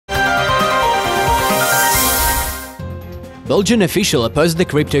Belgian official opposed the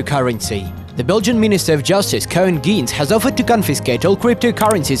cryptocurrency. The Belgian Minister of Justice, Koen Geens, has offered to confiscate all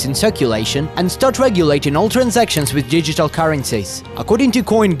cryptocurrencies in circulation and start regulating all transactions with digital currencies. According to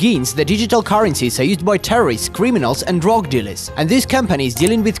Koen Geens, the digital currencies are used by terrorists, criminals and drug dealers, and these companies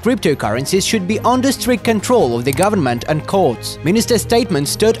dealing with cryptocurrencies should be under strict control of the government and courts. Minister's statement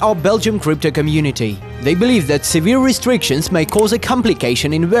stirred up Belgian crypto community. They believe that severe restrictions may cause a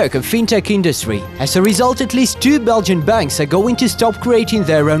complication in work of FinTech industry. As a result, at least 2 Belgian banks are going to stop creating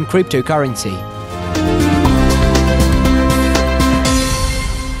their own cryptocurrency.